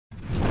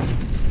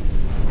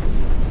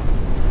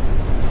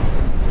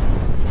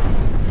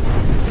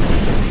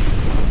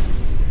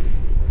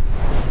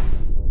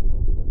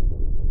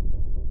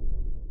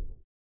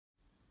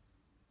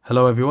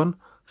Hello everyone.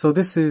 So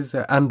this is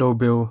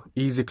Andobil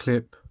Easy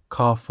Clip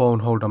car phone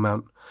holder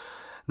mount.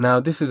 Now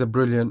this is a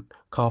brilliant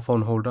car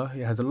phone holder.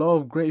 It has a lot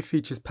of great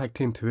features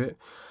packed into it,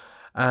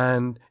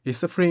 and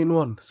it's a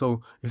 3-in-1.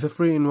 So it's a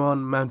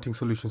 3-in-1 mounting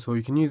solution. So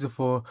you can use it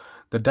for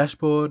the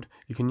dashboard,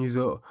 you can use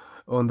it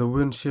on the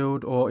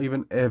windshield, or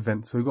even air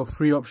vent. So you've got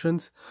 3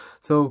 options.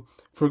 So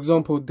for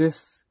example,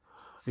 this,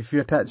 if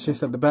you attach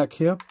this at the back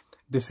here,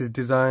 this is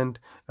designed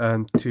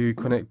to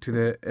connect to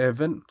the air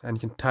vent, and you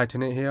can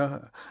tighten it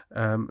here,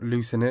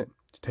 loosen it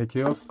to take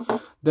it off.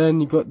 Then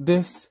you got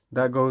this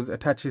that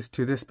attaches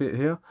to this bit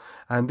here,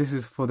 and this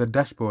is for the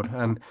dashboard,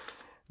 and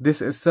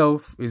this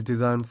itself is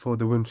designed for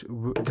the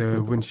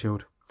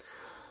windshield.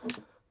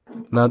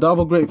 Now the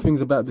other great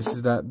things about this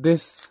is that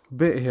this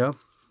bit here,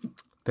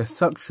 the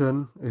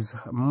suction is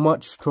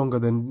much stronger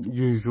than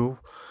usual,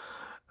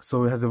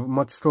 so it has a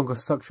much stronger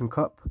suction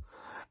cup,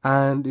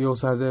 and it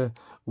also has a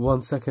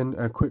 1 second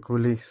quick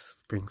release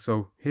spring.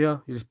 So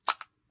here you just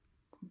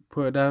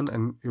put it down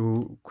and it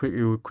will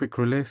quick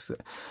release,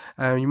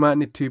 and you might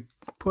need to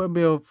put a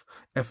bit of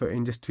effort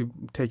in just to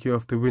take you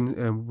off the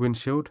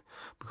windshield,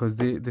 because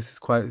this is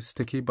quite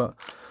sticky, but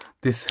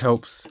this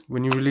helps.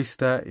 When you release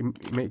that,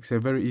 it makes it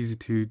very easy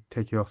to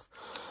take you off.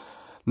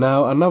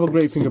 Now another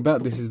great thing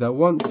about this is that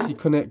once you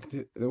connect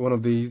one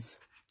of these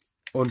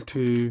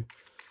onto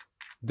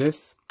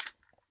this,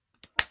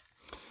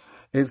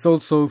 it's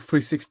also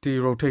 360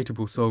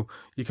 rotatable, so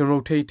you can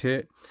rotate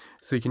it,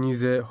 so you can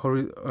use it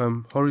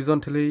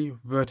horizontally,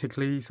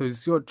 vertically, so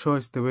it's your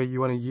choice the way you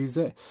want to use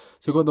it.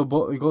 So you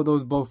got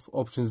those both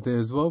options there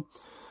as well.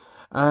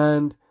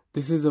 And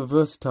this is a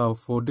versatile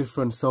for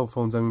different cell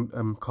phones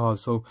and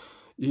cars, so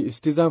it's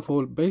designed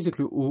for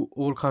basically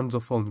all kinds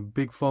of phones,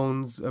 big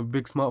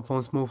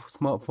smartphones, small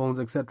smartphones,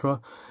 etc.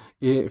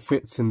 It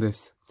fits in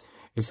this.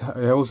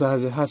 It also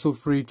has a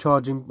hassle-free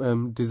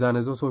charging design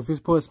as well. So if you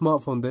put a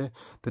smartphone there,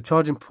 the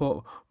charging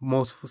port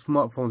most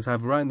smartphones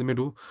have right in the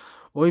middle,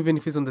 or even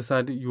if it's on the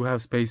side, you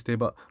have space there,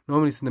 but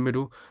normally it's in the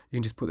middle. You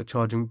can just put the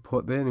charging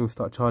port there and you'll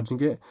start charging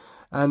it.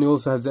 And it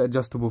also has the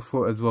adjustable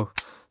foot as well.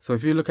 So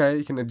if you look at it,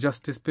 you can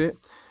adjust this bit,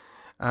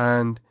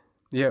 and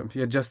yeah,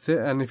 you adjust it,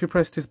 and if you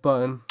press this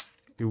button,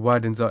 it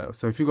widens out.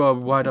 So if you got a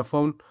wider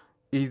phone,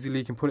 easily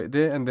you can put it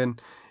there, and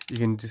then you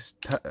can just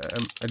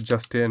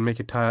adjust it and make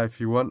it tighter if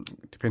you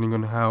want, depending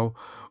on how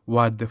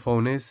wide the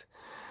phone is.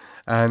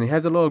 And it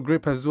has a lot of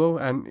grip as well,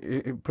 and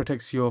it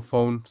protects your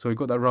phone, so you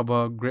got that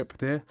rubber grip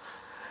there.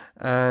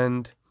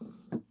 And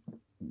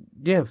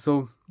yeah,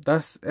 so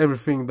that's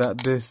everything that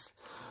this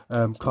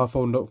car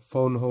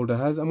phone holder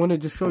has. I'm going to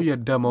just show you a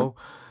demo,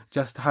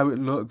 just how it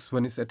looks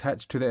when it's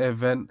attached to the air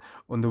vent,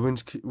 on the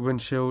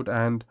windshield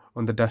and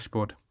on the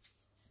dashboard.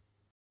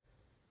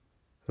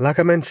 Like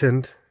I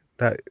mentioned,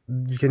 that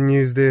you can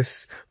use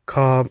this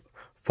car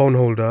phone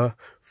holder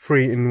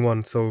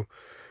 3-in-1, so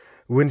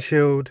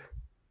windshield,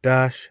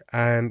 dash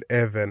and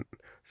air vent.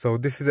 So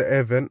this is an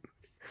air vent,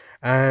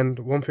 and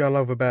one thing I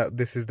love about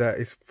this is that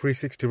it's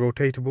 360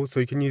 rotatable, so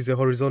you can use it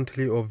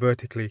horizontally or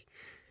vertically.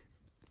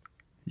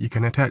 You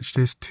can attach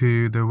this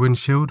to the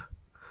windshield,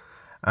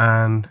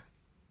 and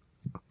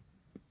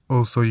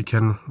also you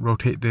can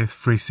rotate this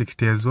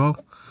 360 as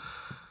well.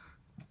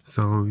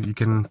 So you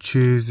can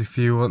choose if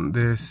you want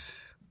this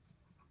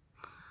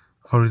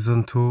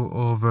horizontal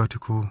or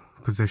vertical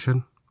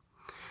position.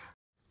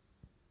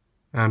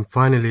 And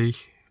finally, you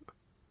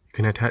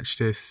can attach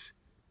this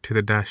to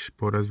the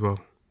dashboard as well.